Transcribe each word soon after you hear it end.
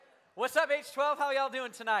What's up, H12? How y'all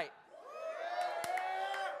doing tonight?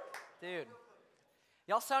 Dude,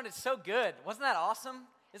 y'all sounded so good. Wasn't that awesome?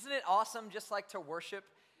 Isn't it awesome just like to worship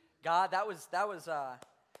God? That was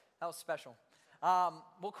special.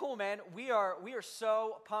 Well, cool, man. We are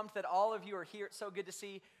so pumped that all of you are here. It's so good to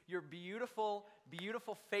see your beautiful,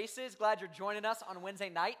 beautiful faces. Glad you're joining us on Wednesday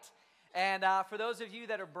night. And for those of you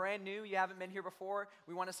that are brand new, you haven't been here before,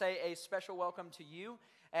 we want to say a special welcome to you.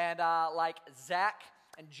 And like Zach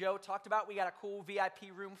and Joe talked about, we got a cool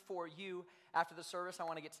VIP room for you after the service. I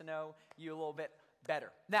want to get to know you a little bit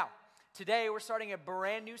better. Now, today we're starting a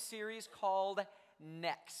brand new series called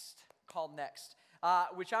Next,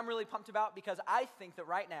 which I'm really pumped about because I think that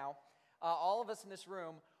right now, all of us in this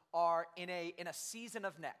room are in a season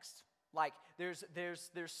of next. Like there's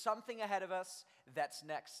something ahead of us that's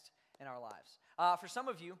next in our lives. For some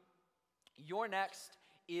of you, your next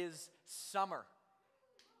is summer.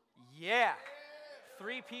 Yeah.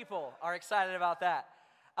 3 people are excited about that.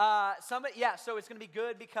 So it's going to be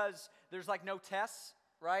good because there's like no tests,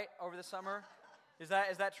 right, over the summer. Is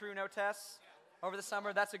that true? No tests over the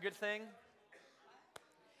summer? That's a good thing.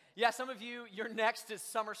 Yeah, some of you, your next is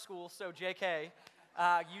summer school, so JK,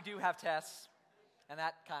 you do have tests, and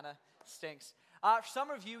that kind of stinks. For some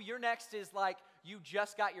of you, your next is like you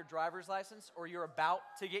just got your driver's license or you're about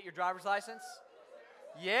to get your driver's license.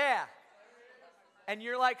 Yeah. And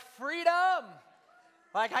you're like, freedom.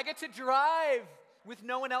 Like, I get to drive with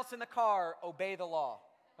no one else in the car. Obey the law,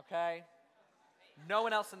 okay? No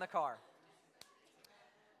one else in the car.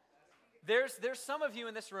 There's some of you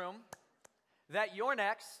in this room that your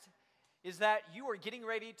next is that you are getting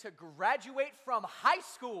ready to graduate from high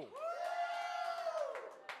school.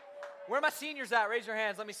 Where are my seniors at? Raise your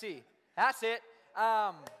hands. Let me see. That's it.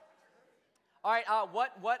 All right.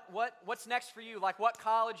 What's next for you? Like, what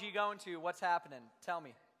college are you going to? What's happening? Tell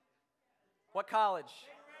me. What college?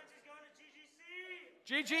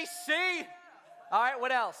 GGC. All right.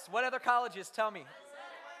 What else? What other colleges? Tell me.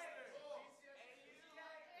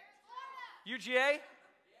 UGA?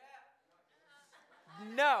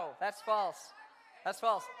 No, that's false. That's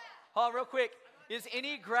false. Hold on real quick. Is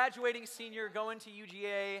any graduating senior going to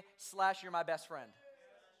UGA / you're my best friend?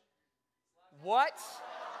 What?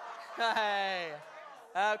 Hey.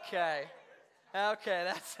 Okay,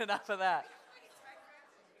 that's enough of that.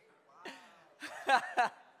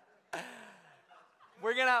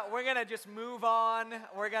 We're gonna just move on.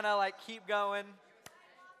 We're gonna like keep going.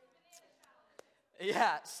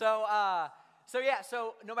 Yeah, so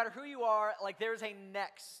no matter who you are, like there's a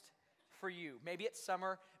next for you. Maybe it's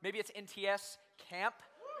summer, maybe it's NTS camp.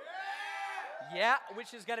 Yeah,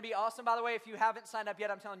 which is going to be awesome. By the way, if you haven't signed up yet,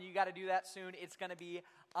 I'm telling you, you got to do that soon. It's going to be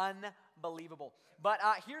unbelievable. But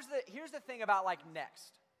here's the thing about like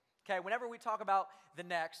next. Okay, whenever we talk about the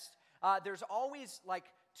next, there's always like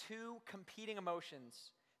 2 competing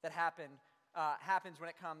emotions that happens when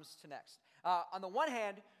it comes to next. On the one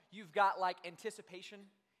hand, you've got like anticipation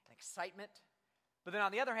and excitement. But then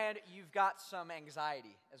on the other hand, you've got some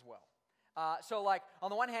anxiety as well. So like on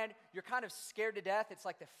the one hand, you're kind of scared to death. It's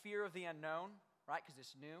like the fear of the unknown, right? Because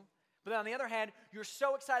it's new. But then on the other hand, you're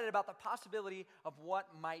so excited about the possibility of what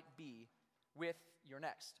might be with your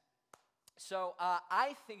next. So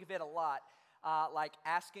I think of it a lot like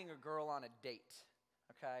asking a girl on a date,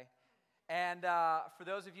 okay? And for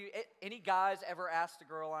those of you, any guys ever asked a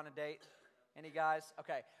girl on a date? Any guys?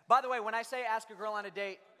 Okay. By the way, when I say ask a girl on a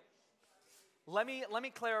date, let me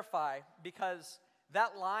clarify because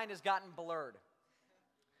that line has gotten blurred.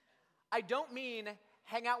 I don't mean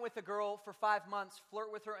hang out with a girl for 5 months,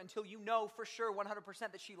 flirt with her until you know for sure 100%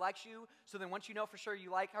 that she likes you. So then once you know for sure you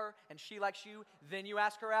like her and she likes you, then you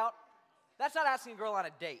ask her out. That's not asking a girl on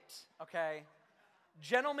a date, okay?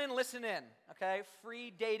 Gentlemen, listen in, okay?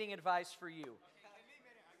 Free dating advice for you.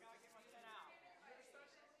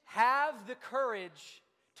 Have the courage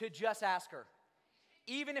to just ask her,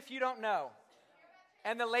 even if you don't know.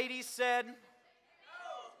 And the ladies said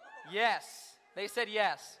yes. They said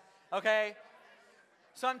yes, okay?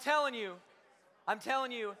 So I'm telling you,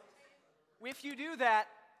 if you do that,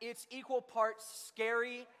 it's equal parts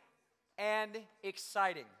scary and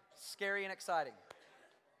exciting. Scary and exciting.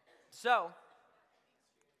 So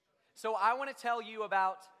I want to tell you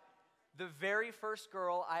about the very first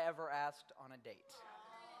girl I ever asked on a date.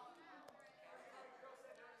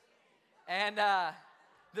 And I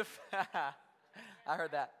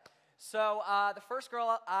heard that. So the first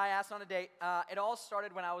girl I asked on a date, it all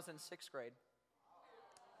started when I was in 6th grade.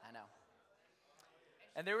 I know.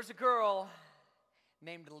 And there was a girl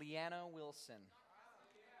named Leanna Wilson.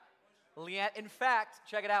 In fact,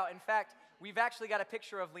 check it out. In fact, we've actually got a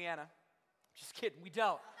picture of Leanna. Just kidding, we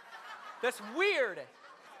don't. That's weird.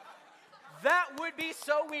 That would be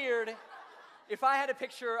so weird if I had a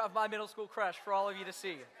picture of my middle school crush for all of you to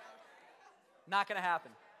see. Not going to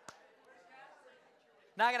happen.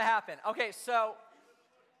 Not going to happen. Okay, so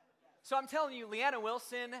I'm telling you, Leanna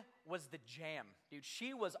Wilson was the jam, dude.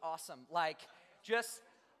 She was awesome. I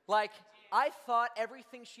thought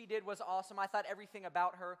everything she did was awesome. I thought everything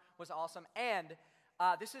about her was awesome. And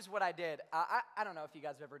this is what I did. I don't know if you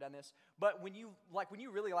guys have ever done this, but when you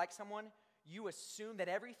really like someone, you assume that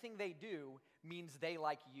everything they do means they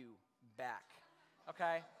like you back.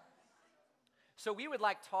 Okay? So we would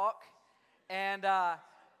talk, and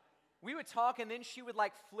then she would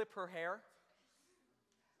flip her hair.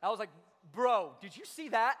 I was like, bro, did you see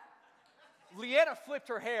that? Leanna flipped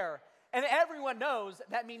her hair, and everyone knows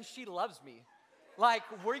that means she loves me.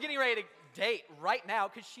 We're getting ready to date right now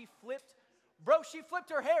because she flipped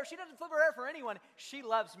her hair. She doesn't flip her hair for anyone. She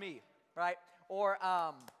loves me, right? Or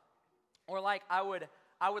I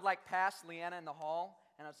would pass Leanna in the hall,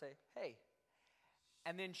 and I'd say, hey.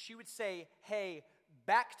 And then she would say, hey,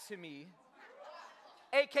 back to me,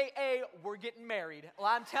 AKA, we're getting married. Well,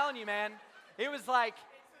 I'm telling you, man, it was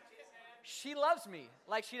she loves me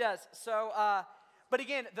like she does. So, but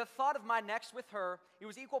again, the thought of my next with her, it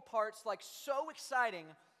was equal parts so exciting,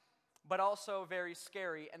 but also very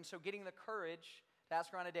scary. And so getting the courage to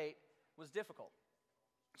ask her on a date was difficult.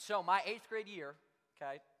 So my 8th grade year,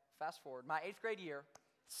 okay, fast forward, my 8th grade year,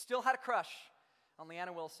 still had a crush on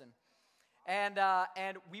Leanna Wilson. And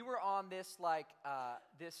we were on this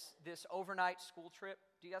this overnight school trip.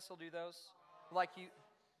 Do you guys still do those?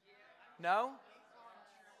 No?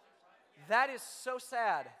 That is so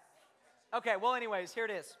sad. Okay, well, anyways, here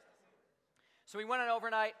it is. So we went on an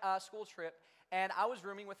overnight school trip, and I was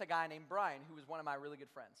rooming with a guy named Brian, who was one of my really good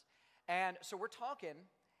friends. And so we're talking,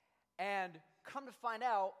 and come to find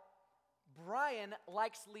out, Brian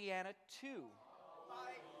likes Leanna too.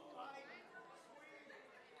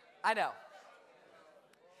 I know.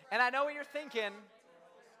 And I know what you're thinking.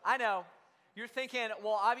 I know. You're thinking,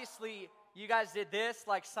 well, obviously, you guys did this,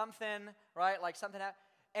 something, right? Something happened.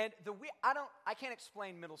 And I can't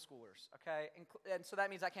explain middle schoolers, okay? And so that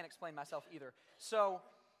means I can't explain myself either. So,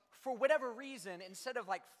 for whatever reason, instead of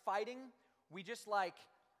fighting, we just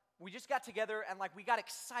got together and we got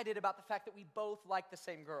excited about the fact that we both liked the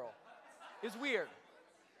same girl. It was weird.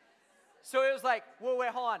 So it was whoa, wait,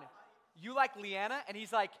 hold on. You like Leanna? And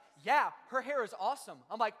he's like, yeah, her hair is awesome.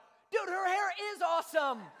 I'm like, dude, her hair is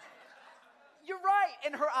awesome. You're right.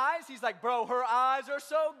 And her eyes, he's like, bro, her eyes are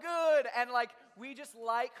so good. And we just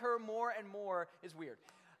like her more and more. Is weird.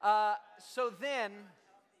 So then,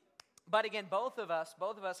 but again, both of us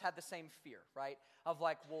had the same fear, right? Of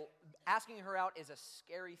well, asking her out is a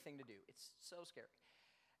scary thing to do. It's so scary.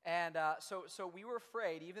 And so we were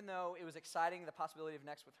afraid, even though it was exciting, the possibility of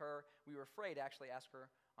next with her, we were afraid to actually ask her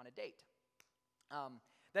on a date.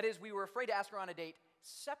 That is, we were afraid to ask her on a date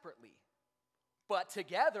separately. But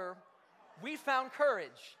together, we found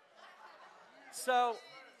courage. So,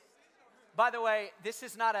 by the way, this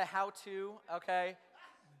is not a how-to, okay?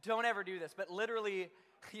 Don't ever do this. But literally,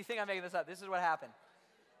 you think I'm making this up. This is what happened.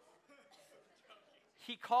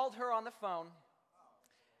 He called her on the phone,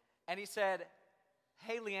 and he said,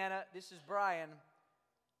 hey, Leanna, this is Brian.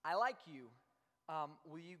 I like you.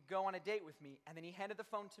 Will you go on a date with me? And then he handed the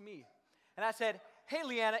phone to me. And I said, hey,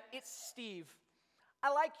 Leanna, it's Steve.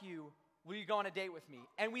 I like you. Will you go on a date with me?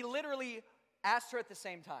 And we literally asked her at the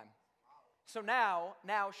same time. So now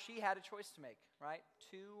she had a choice to make, right?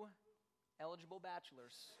 2 eligible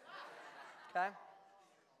bachelors. Okay?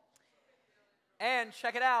 And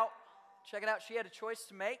check it out. She had a choice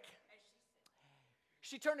to make.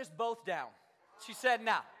 She turned us both down. She said,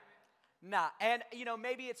 nah. And,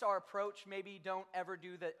 maybe it's our approach. Maybe don't ever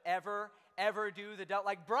do the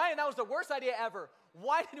Brian, that was the worst idea ever.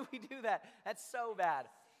 Why did we do that? That's so bad.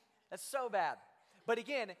 But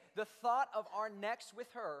again, the thought of our next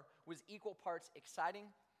with her was equal parts exciting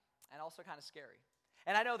and also kind of scary.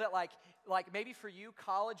 And I know that maybe for you,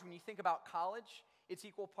 college, when you think about college, it's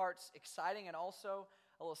equal parts exciting and also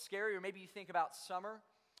a little scary. Or maybe you think about summer,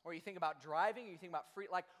 or you think about driving, or you think about free,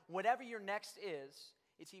 whatever your next is,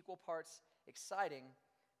 it's equal parts exciting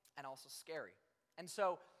and also scary. And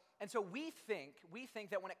so we think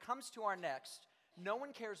that when it comes to our next, no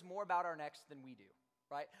one cares more about our next than we do,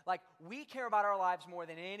 right? We care about our lives more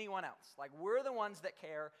than anyone else. We're the ones that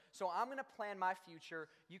care, so I'm going to plan my future.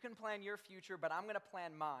 You can plan your future, but I'm going to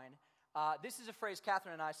plan mine. This is a phrase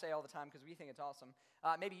Catherine and I say all the time because we think it's awesome.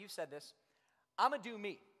 Maybe you've said this. I'm going to do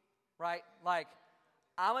me, right?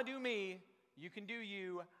 I'm going to do me, you can do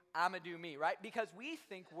you, I'm going to do me, right? Because we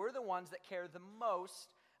think we're the ones that care the most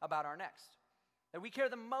about our next. That we care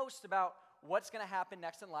the most about what's going to happen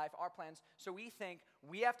next in life, our plans. So we think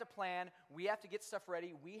we have to plan, we have to get stuff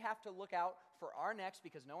ready, we have to look out for our next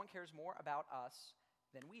because no one cares more about us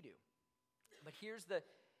than we do. But here's the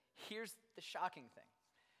shocking thing.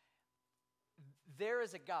 There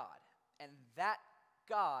is a God, and that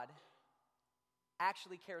God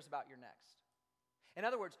actually cares about your next. In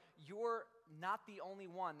other words, you're not the only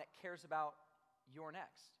one that cares about your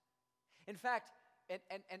next. In fact,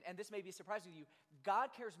 and this may be surprising to you, God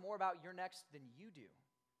cares more about your next than you do.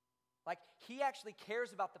 Like, he actually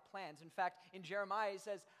cares about the plans. In fact, in Jeremiah, he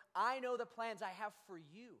says, I know the plans I have for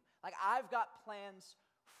you. Like, I've got plans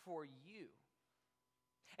for you.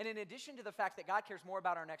 And in addition to the fact that God cares more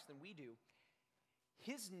about our next than we do,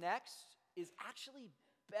 his next is actually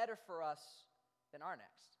better for us than our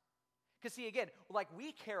next. Because see, again, like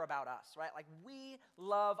we care about us, right? Like we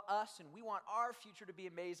love us and we want our future to be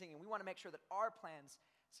amazing and we want to make sure that our plans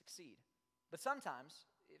succeed. But sometimes,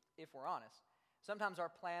 if we're honest, sometimes our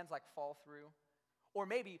plans like fall through. Or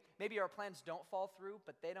maybe our plans don't fall through,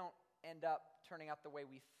 but they don't end up turning out the way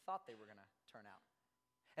we thought they were going to turn out.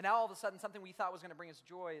 And now all of a sudden something we thought was going to bring us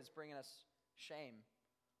joy is bringing us shame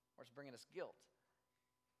or it's bringing us guilt.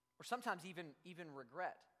 Or sometimes even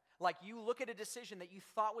regret. Like you look at a decision that you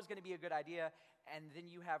thought was going to be a good idea, and then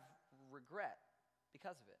you have regret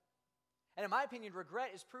because of it. And in my opinion,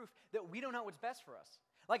 regret is proof that we don't know what's best for us.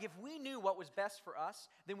 Like if we knew what was best for us,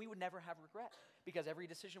 then we would never have regret because every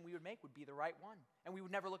decision we would make would be the right one. And we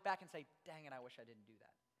would never look back and say, dang it, I wish I didn't do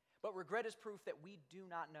that. But regret is proof that we do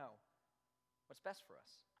not know what's best for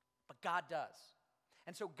us. But God does.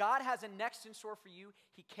 And so God has a next in store for you.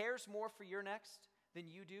 He cares more for your next than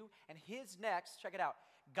you do. And his next, check it out,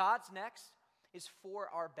 God's next is for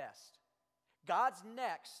our best. God's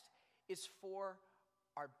next is for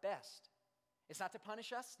our best. It's not to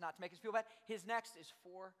punish us, not to make us feel bad. His next is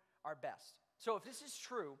for our best. So if this is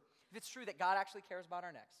true, if it's true that God actually cares about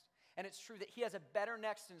our next, and it's true that he has a better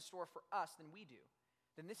next in store for us than we do,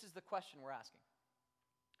 then this is the question we're asking.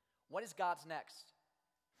 What is God's next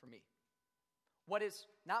for me? What is,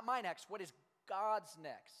 not my next, what is God's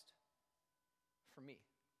next for me?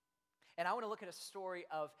 And I want to look at a story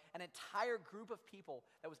of an entire group of people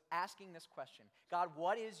that was asking this question. God,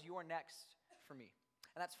 what is your next for me?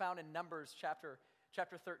 And that's found in Numbers chapter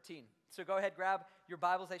 13. So go ahead, grab your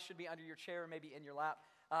Bibles. They should be under your chair or maybe in your lap.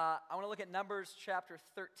 I want to look at Numbers chapter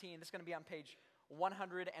 13. This is going to be on page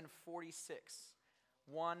 146.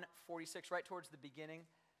 146, right towards the beginning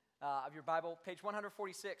of your Bible. Page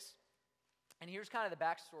 146. And here's kind of the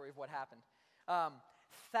backstory of what happened.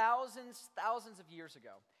 Thousands of years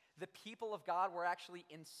ago, the people of God were actually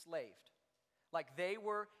enslaved. Like they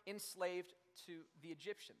were enslaved to the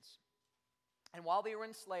Egyptians. And while they were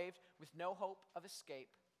enslaved with no hope of escape,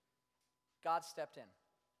 God stepped in.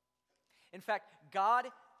 In fact, God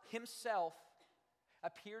himself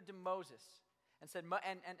appeared to Moses and said,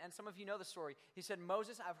 and some of you know the story. He said,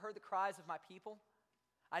 Moses, I've heard the cries of my people.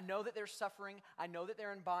 I know that they're suffering. I know that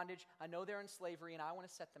they're in bondage. I know they're in slavery, and I want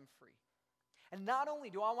to set them free. And not only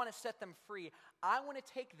do I want to set them free, I want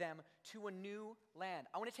to take them to a new land.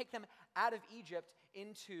 I want to take them out of Egypt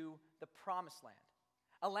into the promised land,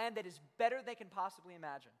 a land that is better than they can possibly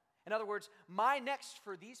imagine. In other words, my next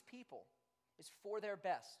for these people is for their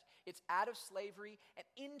best. It's out of slavery and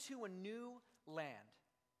into a new land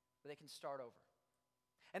where they can start over.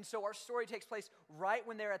 And so our story takes place right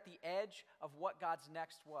when they're at the edge of what God's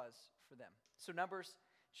next was for them. So Numbers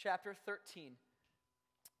chapter 13,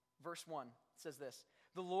 verse 1 says this.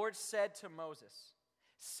 The Lord said to Moses,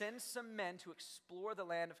 send some men to explore the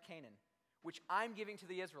land of Canaan, which I'm giving to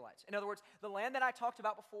the Israelites. In other words, the land that I talked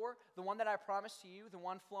about before, the one that I promised to you, the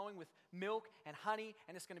one flowing with milk and honey,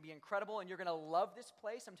 and it's going to be incredible, and you're going to love this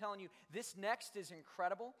place. I'm telling you, this next is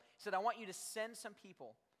incredible. He said, I want you to send some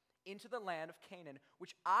people into the land of Canaan,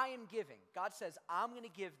 which I am giving. God says, I'm going to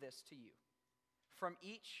give this to you. From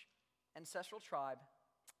each ancestral tribe,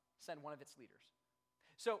 send one of its leaders.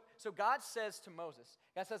 So God says to Moses,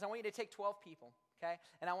 God says, I want you to take 12 people, okay?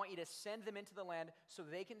 And I want you to send them into the land so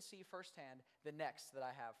they can see firsthand the next that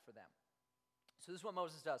I have for them. So this is what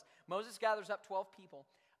Moses does. Moses gathers up 12 people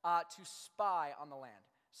to spy on the land.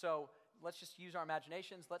 So let's just use our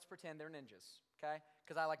imaginations. Let's pretend they're ninjas, okay?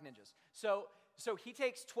 Because I like ninjas. So he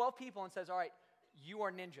takes 12 people and says, all right, you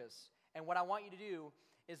are ninjas. And what I want you to do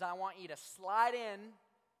is I want you to slide in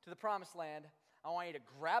to the promised land. I want you to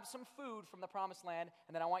grab some food from the promised land,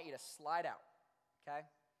 and then I want you to slide out, okay?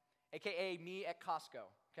 AKA me at Costco,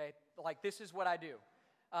 okay? Like, this is what I do.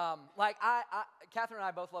 Catherine and I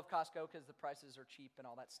both love Costco because the prices are cheap and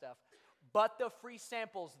all that stuff. But the free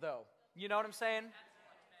samples, though, you know what I'm saying?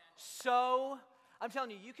 So, I'm telling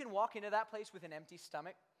you, you can walk into that place with an empty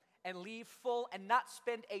stomach, and leave full and not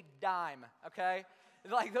spend a dime, okay?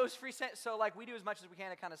 Like those free samples, so like we do as much as we can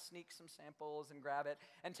to kind of sneak some samples and grab it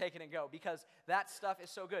and take it and go because that stuff is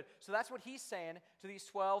so good. So that's what he's saying to these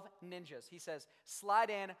 12 ninjas. He says, slide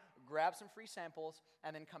in, grab some free samples,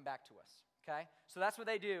 and then come back to us, okay? So that's what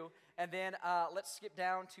they do. And then let's skip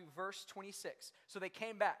down to verse 26. So they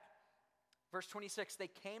came back. Verse 26, they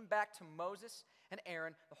came back to Moses and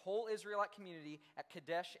Aaron, the whole Israelite community at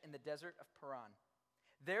Kadesh in the desert of Paran.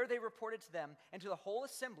 There they reported to them and to the whole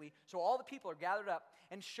assembly, so all the people are gathered up,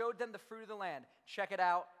 and showed them the fruit of the land. Check it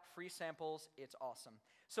out, free samples, it's awesome.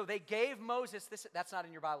 So they gave Moses this, that's not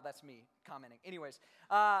in your Bible, that's me commenting. Anyways,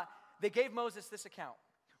 they gave Moses this account.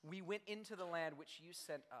 We went into the land which you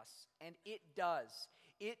sent us, and it does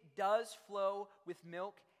flow with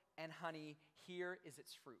milk and honey. Here is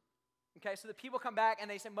its fruit. Okay, so the people come back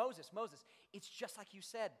and they say, Moses, it's just like you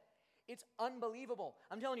said. It's unbelievable.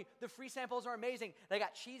 I'm telling you, the free samples are amazing. They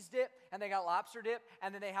got cheese dip, and they got lobster dip,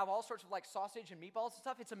 and then they have all sorts of like sausage and meatballs and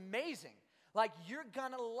stuff. It's amazing. Like, you're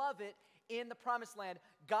gonna love it in the promised land.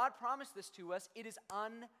 God promised this to us. It is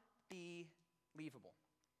unbelievable.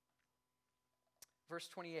 Verse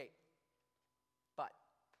 28. But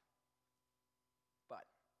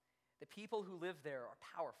the people who live there are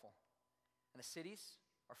powerful, and the cities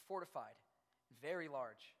are fortified, very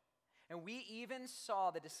large. And we even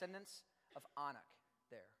saw the descendants of Anak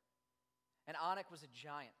there. And Anak was a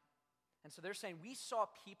giant. And so they're saying, we saw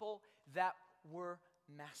people that were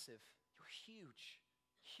massive. They were huge.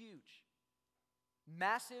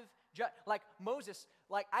 Massive, like Moses,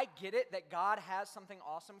 like I get it that God has something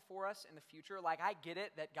awesome for us in the future. Like I get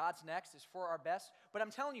it that God's next is for our best. But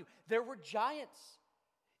I'm telling you, there were giants.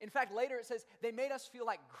 In fact, later it says, they made us feel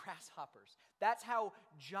like grasshoppers. That's how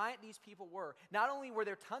giant these people were. Not only were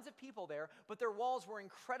there tons of people there, but their walls were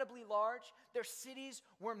incredibly large. Their cities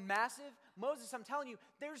were massive. Moses, I'm telling you,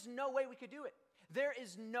 there's no way we could do it. There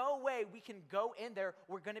is no way we can go in there.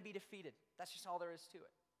 We're going to be defeated. That's just all there is to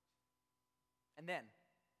it. And then,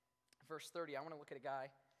 verse 30, I want to look at a guy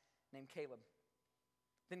named Caleb.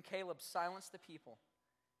 Then Caleb silenced the people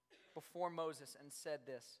before Moses and said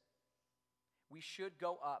this, we should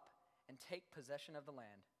go up and take possession of the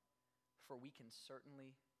land, for we can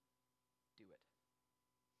certainly do it.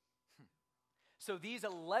 So these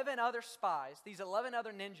 11 other spies, these 11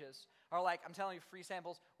 other ninjas are like, I'm telling you, free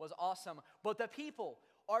samples was awesome. But the people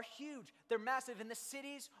are huge. They're massive. And the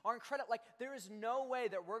cities are incredible. Like, there is no way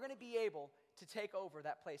that we're going to be able to take over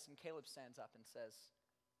that place. And Caleb stands up and says,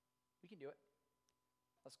 we can do it.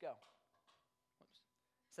 Let's go.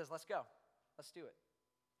 Says, let's go. Let's do it.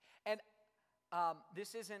 And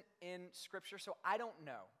this isn't in Scripture, so I don't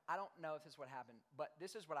know. I don't know if this is what happened, but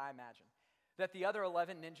this is what I imagine. That the other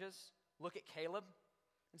 11 ninjas look at Caleb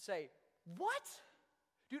and say, what?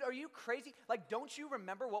 Dude, are you crazy? Like, don't you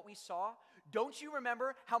remember what we saw? Don't you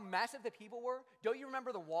remember how massive the people were? Don't you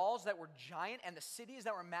remember the walls that were giant and the cities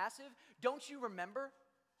that were massive? Don't you remember?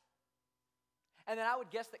 And then I would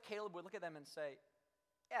guess that Caleb would look at them and say,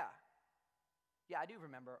 yeah, I do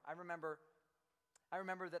remember. I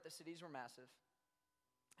remember that the cities were massive,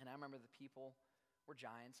 and I remember the people were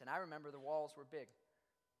giants, and I remember the walls were big.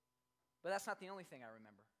 But that's not the only thing I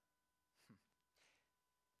remember.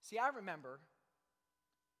 See, I remember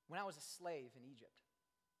when I was a slave in Egypt.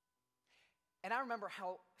 And I remember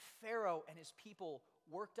how Pharaoh and his people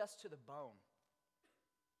worked us to the bone.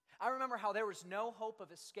 I remember how there was no hope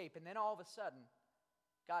of escape, and then all of a sudden,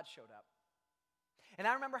 God showed up. And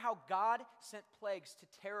I remember how God sent plagues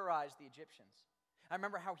to terrorize the Egyptians. I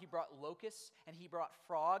remember how he brought locusts and he brought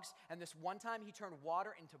frogs. And this one time he turned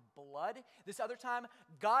water into blood. This other time,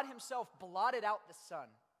 God himself blotted out the sun.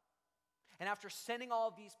 And after sending all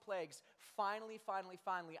of these plagues, finally,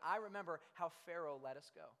 I remember how Pharaoh let us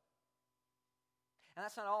go. And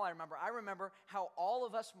that's not all I remember. I remember how all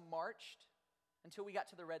of us marched until we got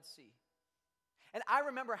to the Red Sea. And I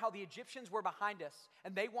remember how the Egyptians were behind us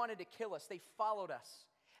and they wanted to kill us. They followed us.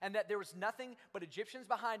 And that there was nothing but Egyptians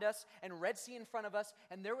behind us and Red Sea in front of us,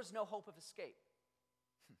 and there was no hope of escape.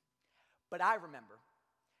 But I remember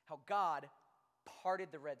how God parted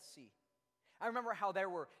the Red Sea. I remember how there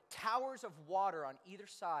were towers of water on either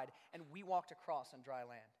side, and we walked across on dry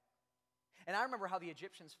land. And I remember how the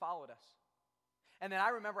Egyptians followed us. And then I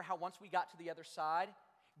remember how once we got to the other side,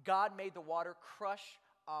 God made the water crush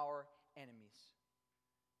our enemies.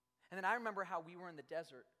 And then I remember how we were in the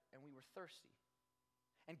desert and we were thirsty.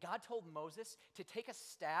 And God told Moses to take a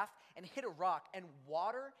staff and hit a rock, and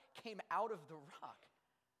water came out of the rock.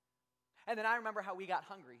 And then I remember how we got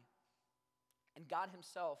hungry, and God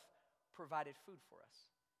himself provided food for us.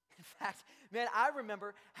 In fact, man, I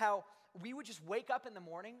remember how we would just wake up in the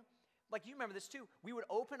morning. like you remember this too, we would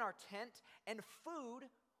open our tent and food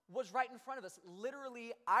was right in front of us.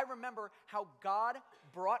 Literally, I remember how God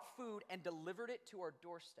brought food and delivered it to our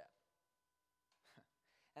doorstep.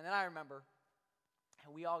 And then I remember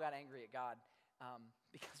how we all got angry at God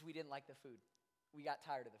because we didn't like the food. We got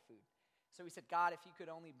tired of the food. So we said, God, if you could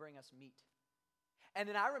only bring us meat. And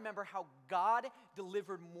then I remember how God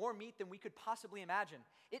delivered more meat than we could possibly imagine.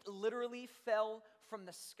 It literally fell from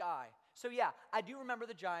the sky. So yeah, I do remember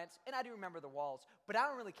the giants, and I do remember the walls, but I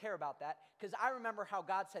don't really care about that because I remember how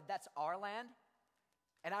God said, that's our land,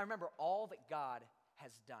 and I remember all that God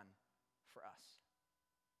has done for us.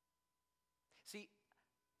 See,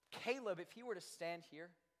 Caleb, if he were to stand here,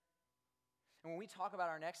 and when we talk about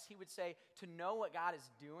our next, he would say, to know what God is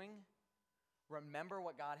doing, remember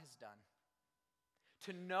what God has done.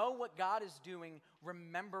 To know what God is doing,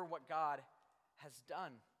 remember what God has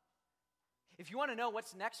done. If you want to know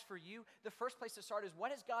what's next for you, the first place to start is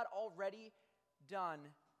what has God already done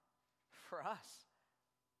for us?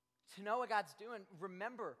 To know what God's doing,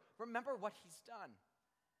 remember what he's done.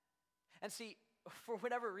 And see, for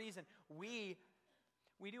whatever reason, we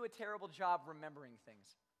do a terrible job remembering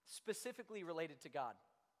things, specifically related to God.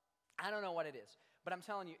 I don't know what it is, but I'm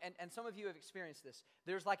telling you, and some of you have experienced this.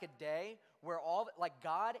 There's like a day where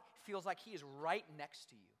God feels like he is right next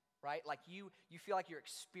to you, right? Like you feel like you're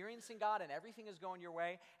experiencing God and everything is going your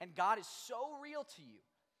way, and God is so real to you.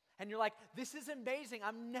 And you're like, this is amazing.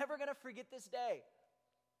 I'm never going to forget this day.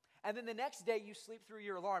 And then the next day you sleep through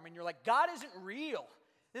your alarm and you're like, God isn't real.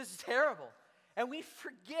 This is terrible. And we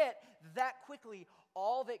forget that quickly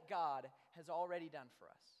all that God has already done for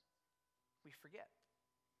us. We forget.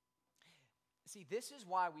 See, this is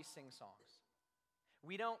why we sing songs.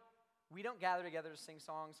 We don't gather together to sing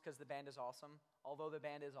songs because the band is awesome, although the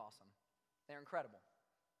band is awesome. They're incredible.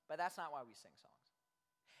 But that's not why we sing songs.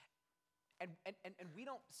 And we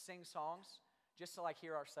don't sing songs just to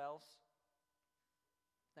hear ourselves.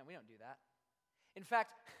 No, we don't do that. In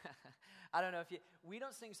fact, I don't know we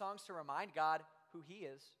don't sing songs to remind God who he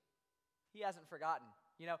is. He hasn't forgotten.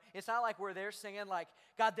 It's not like we're there singing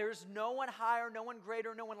God, there's no one higher, no one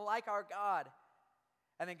greater, no one like our God.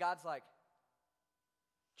 And then God's like,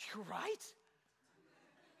 you're right?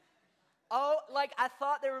 Oh, I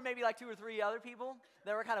thought there were maybe 2 or 3 other people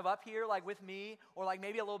that were kind of up here with me or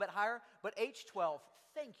maybe a little bit higher. But H12,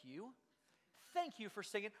 thank you. Thank you for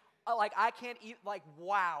singing. I can't eat,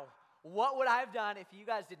 wow. What would I have done if you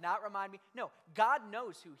guys did not remind me? No, God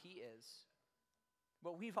knows who he is.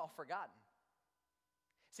 But we've all forgotten.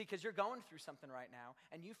 See, because you're going through something right now,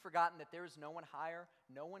 and you've forgotten that there is no one higher,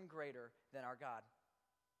 no one greater than our God.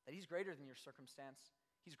 That he's greater than your circumstance.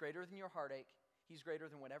 He's greater than your heartache. He's greater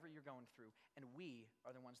than whatever you're going through. And we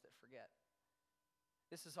are the ones that forget.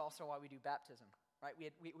 This is also why we do baptism, right?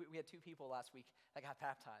 We had 2 people last week that got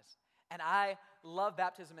baptized. And I love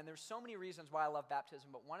baptism, and there's so many reasons why I love baptism,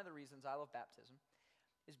 but one of the reasons I love baptism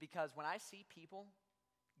is because when I see people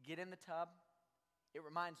get in the tub, it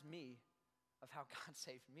reminds me of how God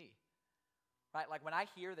saved me, right? When I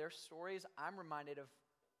hear their stories, I'm reminded of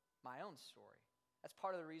my own story. That's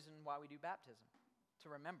part of the reason why we do baptism, to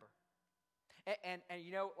remember. And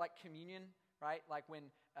communion, right? When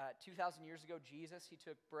 2,000 years ago, Jesus, he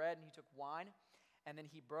took bread and he took wine, and then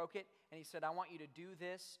he broke it, and he said, I want you to do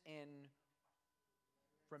this in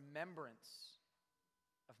remembrance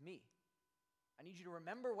of me. I need you to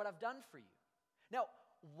remember what I've done for you. Now,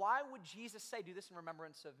 why would Jesus say, do this in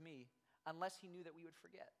remembrance of me, unless he knew that we would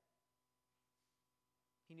forget?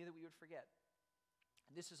 He knew that we would forget.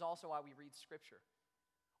 And this is also why we read Scripture.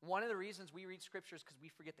 One of the reasons we read Scripture is because we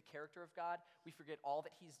forget the character of God. We forget all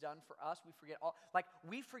that he's done for us.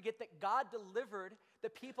 We forget that God delivered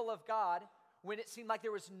the people of God when it seemed like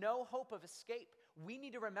there was no hope of escape. We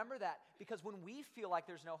need to remember that because when we feel like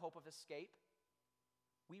there's no hope of escape,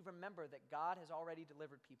 we remember that God has already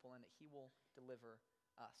delivered people and that he will deliver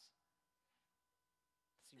us.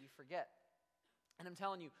 See, we forget. And I'm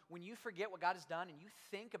telling you, when you forget what God has done and you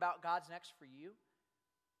think about God's next for you,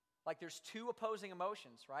 there's 2 opposing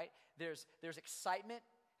emotions, right? There's excitement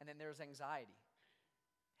and then there's anxiety.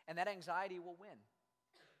 And that anxiety will win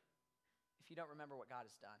if you don't remember what God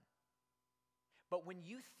has done. But when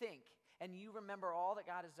you think and you remember all that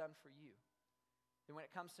God has done for you, then when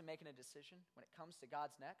it comes to making a decision, when it comes to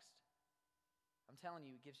God's next, I'm telling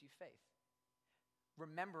you, it gives you faith.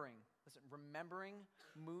 Remembering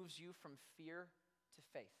moves you from fear to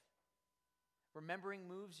faith. Remembering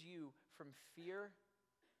moves you from fear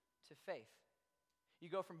to faith. You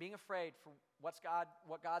go from being afraid for what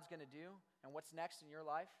God's going to do and what's next in your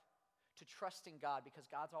life to trusting God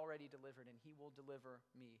because God's already delivered and he will deliver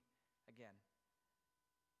me again.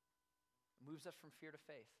 It moves us from fear to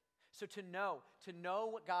faith. So to know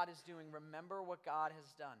what God is doing, remember what God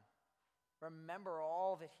has done. Remember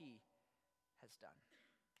all that he has done.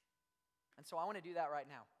 And so I want to do that right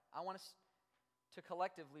now. I want us to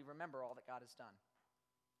collectively remember all that God has done.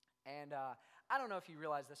 And I don't know if you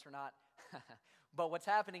realize this or not, but what's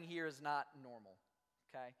happening here is not normal,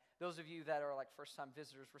 okay? Those of you that are like first-time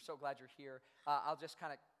visitors, we're so glad you're here. I'll just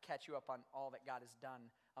kind of catch you up on all that God has done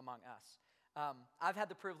among us. I've had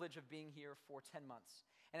the privilege of being here for 10 months.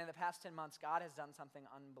 And in the past 10 months, God has done something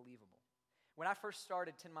unbelievable. When I first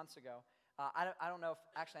started 10 months ago, I don't know if,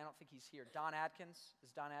 actually, I don't think he's here. Don Adkins,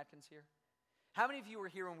 is Don Adkins here? How many of you were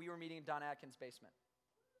here when we were meeting in Don Adkins' basement?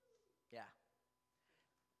 Yeah.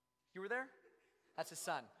 You were there? That's his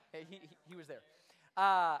son. Hey, he was there.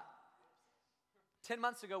 10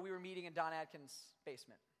 months ago, we were meeting in Don Adkins'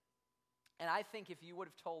 basement. And I think if you would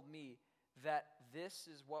have told me that this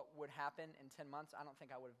is what would happen in 10 months, I don't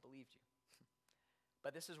think I would have believed you.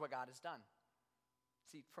 But this is what God has done.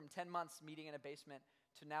 See, from 10 months meeting in a basement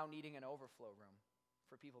to now needing an overflow room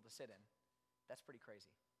for people to sit in, that's pretty crazy.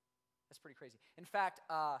 That's pretty crazy. In fact,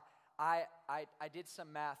 I did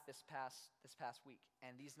some math this past week,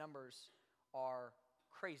 and these numbers are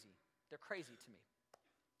crazy. They're crazy to me.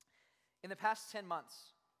 In the past 10 months,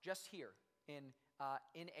 just here in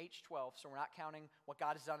H12, so we're not counting what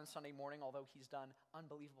God has done on Sunday morning, although he's done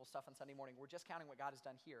unbelievable stuff on Sunday morning. We're just counting what God has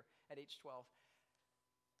done here at H12.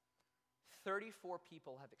 34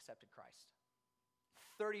 people have accepted Christ.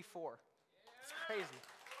 34. It's crazy.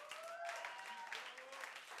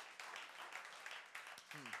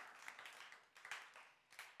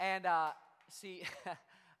 And see,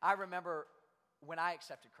 I remember when I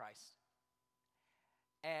accepted Christ.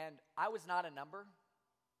 And I was not a number.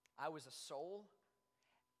 I was a soul.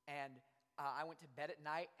 And I went to bed at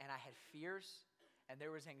night and I had fears. And there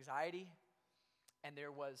was anxiety. And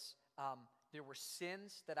there were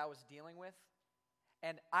sins that I was dealing with.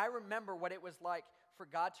 And I remember what it was like for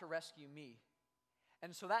God to rescue me.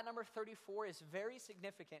 And so that number 34 is very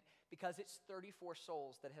significant because it's 34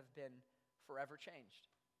 souls that have been forever changed.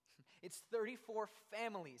 It's 34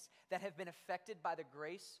 families that have been affected by the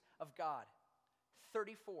grace of God.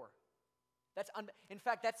 34. In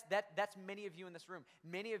fact, that's many of you in this room.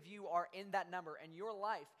 Many of you are in that number, and your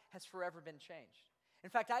life has forever been changed. In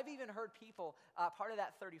fact, I've even heard people, part of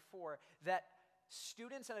that 34, that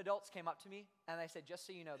students and adults came up to me, and they said, just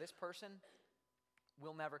so you know, this person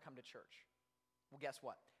will never come to church. Well, guess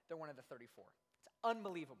what? They're one of the 34. It's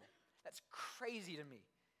unbelievable. That's crazy to me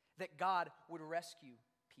that God would rescue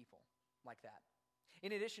people like that.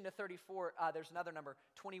 In addition to 34, there's another number,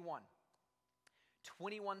 21.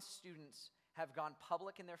 21 students have gone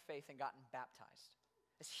public in their faith and gotten baptized.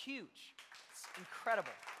 It's huge. It's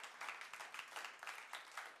incredible.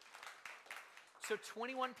 So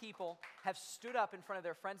 21 people have stood up in front of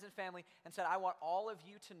their friends and family and said, I want all of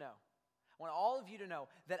you to know. I want all of you to know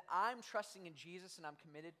that I'm trusting in Jesus and I'm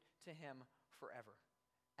committed to him forever.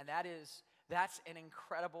 And that's an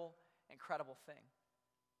incredible, incredible thing.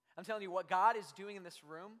 I'm telling you, what God is doing in this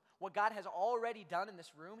room, what God has already done in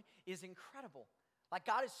this room is incredible. Like,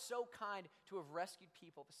 God is so kind to have rescued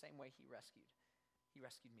people the same way he rescued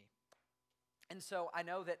me. And so I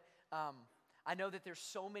know that there's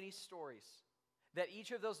so many stories, that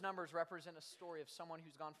each of those numbers represent a story of someone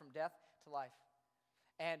who's gone from death to life.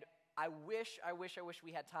 And I wish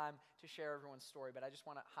we had time to share everyone's story, but I just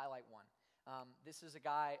want to highlight one. This is a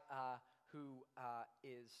guy who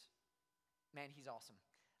he's awesome.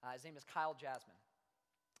 His name is Kyle Jasmine.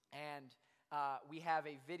 And we have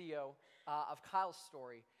a video of Kyle's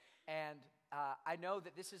story. And I know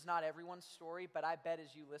that this is not everyone's story, but I bet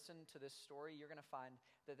as you listen to this story, you're going to find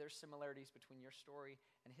that there's similarities between your story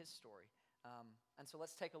and his story. And so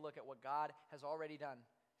let's take a look at what God has already done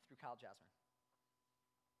through Kyle Jasmine.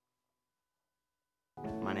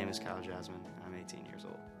 My name is Kyle Jasmine. I'm 18 years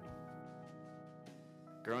old.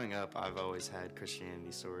 Growing up, I've always had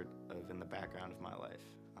Christianity sort of in the background of my life.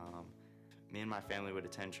 Me and my family would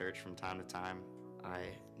attend church from time to time. I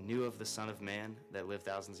knew of the Son of Man that lived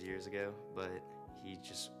thousands of years ago, but he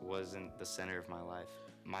just wasn't the center of my life.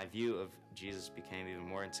 My view of Jesus became even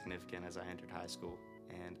more insignificant as I entered high school,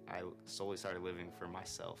 and I solely started living for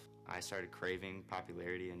myself. I started craving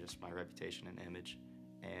popularity and just my reputation and image,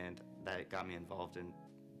 and that got me involved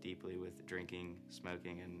deeply with drinking,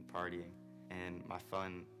 smoking, and partying. And my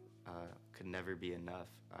fun could never be enough.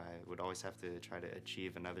 I would always have to try to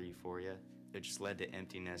achieve another euphoria. It just led to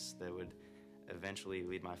emptiness that would eventually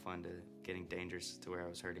lead my fun to getting dangerous to where I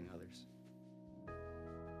was hurting others.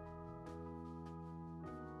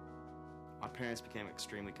 My parents became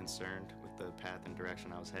extremely concerned with the path and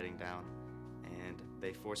direction I was heading down, and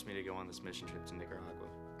they forced me to go on this mission trip to Nicaragua.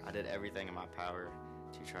 I did everything in my power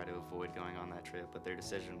to try to avoid going on that trip, but their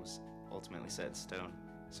decision was ultimately set in stone.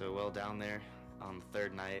 So while down there on the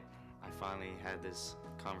third night, I finally had this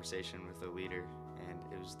conversation with the leader, and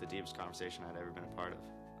it was the deepest conversation I'd ever been a part of.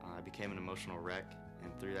 I became an emotional wreck,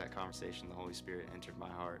 and through that conversation, the Holy Spirit entered my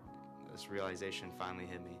heart. This realization finally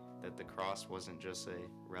hit me, that the cross wasn't just a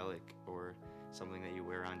relic or something that you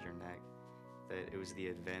wear around your neck, that it was the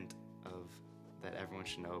event of that everyone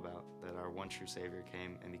should know about, that our one true Savior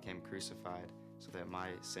came and became crucified so that my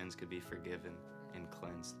sins could be forgiven and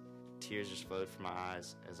cleansed. Tears just flowed from my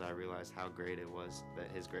eyes as I realized how great it was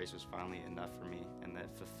that His grace was finally enough for me, and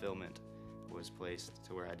that fulfillment was placed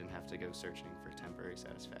to where I didn't have to go searching for temporary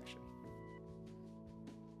satisfaction.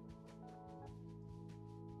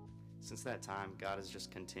 Since that time, God has just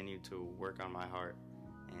continued to work on my heart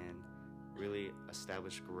and really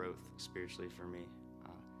establish growth spiritually for me.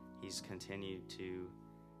 He's continued to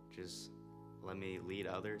just let me lead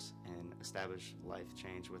others and establish life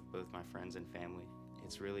change with both my friends and family.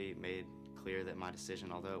 It's really made clear that my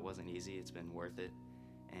decision, although it wasn't easy, it's been worth it.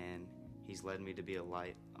 And He's led me to be a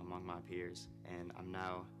light among my peers. And I'm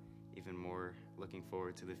now even more looking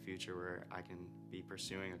forward to the future where I can be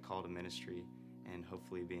pursuing a call to ministry and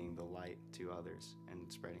hopefully being the light to others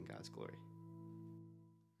and spreading God's glory.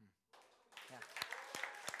 Yeah.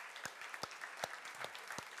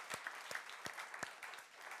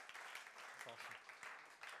 That's awesome.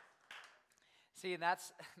 See, and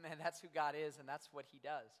that's who God is, and that's what He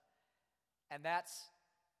does. And that's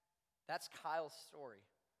Kyle's story.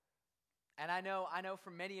 And I know for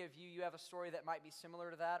many of you, you have a story that might be similar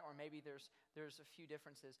to that, or maybe there's a few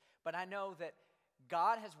differences. But I know that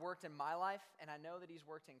God has worked in my life, and I know that He's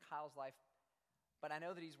worked in Kyle's life, but I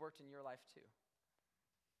know that He's worked in your life too.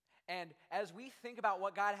 And as we think about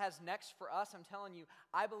what God has next for us, I'm telling you,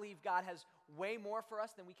 I believe God has way more for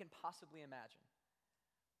us than we can possibly imagine.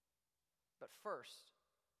 But first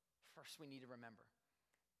we need to remember.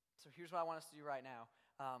 So here's what I want us to do right now.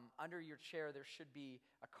 Under your chair, there should be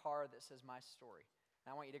a card that says My Story.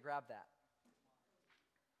 And I want you to grab that.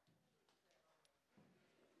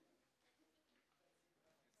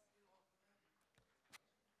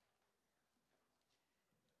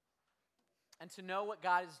 And to know what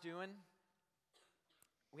God is doing,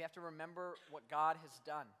 we have to remember what God has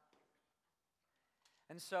done.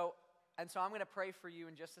 And so I'm going to pray for you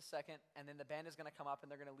in just a second, and then the band is going to come up,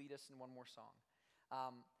 and they're going to lead us in one more song.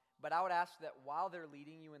 But I would ask that while they're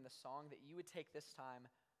leading you in the song, that you would take this time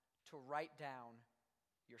to write down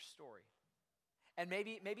your story. And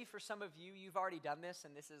maybe for some of you, you've already done this,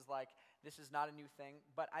 and this is not a new thing,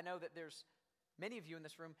 but I know that there's many of you in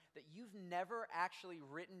this room that you've never actually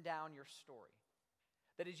written down your story.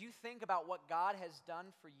 That as you think about what God has done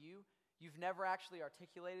for you, you've never actually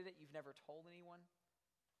articulated it, you've never told anyone,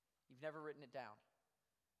 you've never written it down.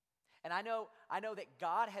 And I know that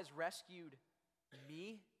God has rescued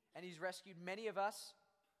me, and He's rescued many of us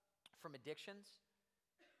from addictions.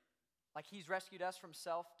 Like He's rescued us from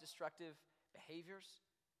self-destructive behaviors.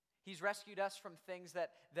 He's rescued us from things that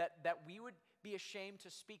we would be ashamed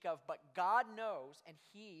to speak of, but God knows, and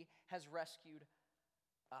He has rescued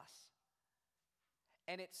us.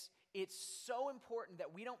 And it's so important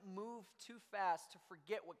that we don't move too fast to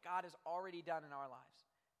forget what God has already done in our lives.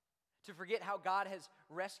 To forget how God has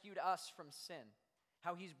rescued us from sin.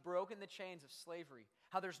 How He's broken the chains of slavery.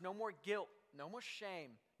 How there's no more guilt, no more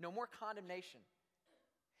shame, no more condemnation.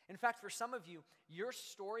 In fact, for some of you, your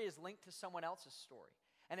story is linked to someone else's story.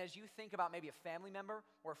 And as you think about maybe a family member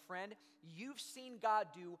or a friend, you've seen God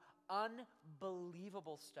do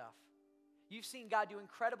unbelievable stuff. You've seen God do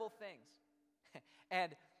incredible things.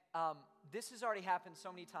 And this has already happened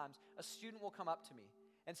so many times. A student will come up to me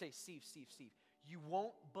and say, Steve, you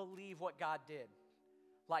won't believe what God did.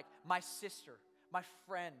 Like my sister, my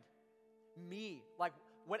friend, me,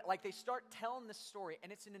 like they start telling this story,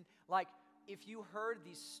 and it's if you heard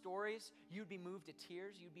these stories, you'd be moved to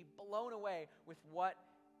tears. You'd be blown away with what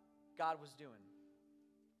God was doing.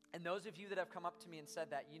 And those of you that have come up to me and said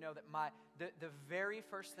that, you know that the very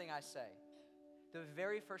first thing I say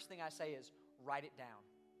is write it down.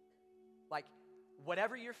 Like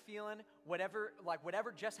whatever you're feeling, whatever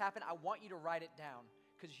just happened, I want you to write it down,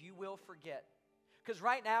 because you will forget. Because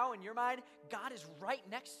right now in your mind, God is right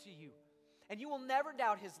next to you. And you will never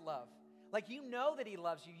doubt His love. Like you know that He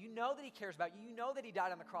loves you. You know that He cares about you. You know that He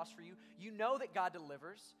died on the cross for you. You know that God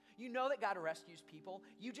delivers. You know that God rescues people.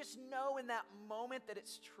 You just know in that moment that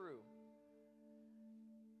it's true.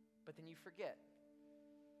 But then you forget.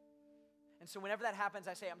 And so whenever that happens,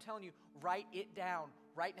 I say, I'm telling you, write it down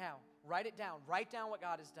right now. Write it down. Write down what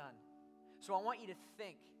God has done. So I want you to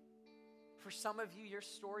think. For some of you, your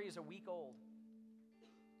story is a week old.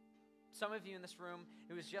 Some of you in this room,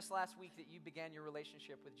 it was just last week that you began your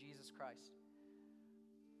relationship with Jesus Christ.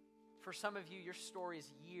 For some of you, your story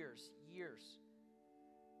is years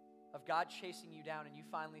of God chasing you down and you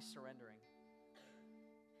finally surrendering.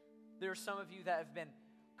 There are some of you that have been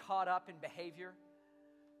caught up in behavior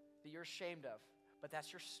that you're ashamed of, but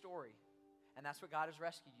that's your story, and that's what God has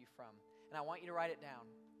rescued you from. And I want you to write it down.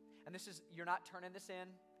 And this is, you're not turning this in,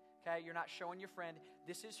 okay? You're not showing your friend.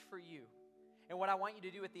 This is for you. And what I want you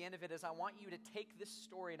to do at the end of it is I want you to take this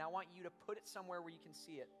story and I want you to put it somewhere where you can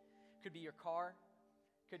see it. Could be your car,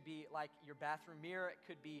 could be like your bathroom mirror, it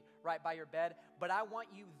could be right by your bed. But I want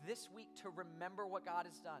you this week to remember what God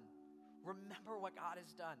has done. Remember what God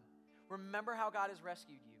has done. Remember how God has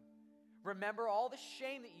rescued you. Remember all the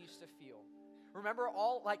shame that you used to feel. Remember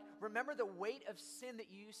the weight of sin that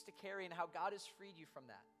you used to carry and how God has freed you from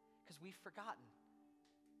that. Because we've forgotten.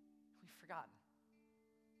 We've forgotten.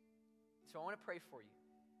 So I want to pray for you.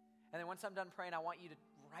 And then once I'm done praying, I want you to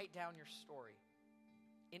write down your story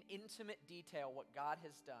in intimate detail, what God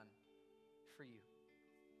has done for you.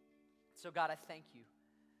 So God, I thank you.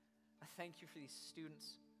 I thank you for these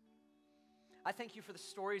students. I thank you for the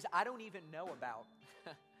stories I don't even know about.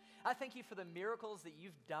 I thank you for the miracles that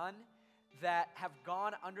you've done that have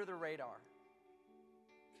gone under the radar.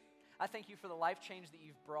 I thank you for the life change that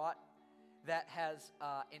you've brought that has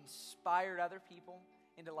inspired other people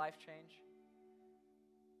into life change.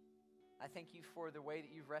 I thank you for the way that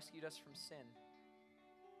you've rescued us from sin.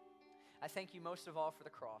 I thank you most of all for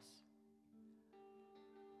the cross.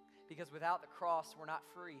 Because without the cross, we're not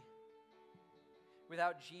free.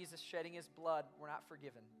 Without Jesus shedding his blood, we're not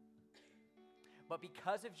forgiven. But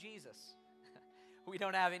because of Jesus, we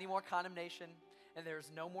don't have any more condemnation, and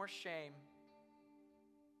there's no more shame.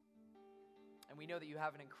 And we know that you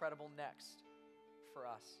have an incredible next for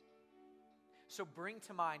us. So bring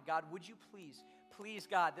to mind, God, would you please,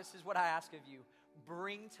 God, this is what I ask of you.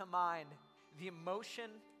 Bring to mind the emotion,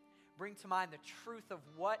 bring to mind the truth of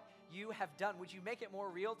what you have done. Would you make it more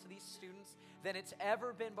real to these students than it's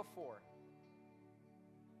ever been before?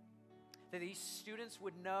 That these students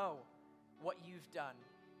would know what you've done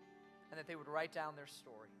and that they would write down their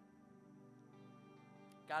story.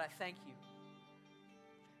 God, I thank you.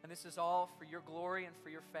 And this is all for your glory and for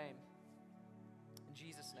your fame. In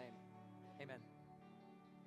Jesus' name, amen.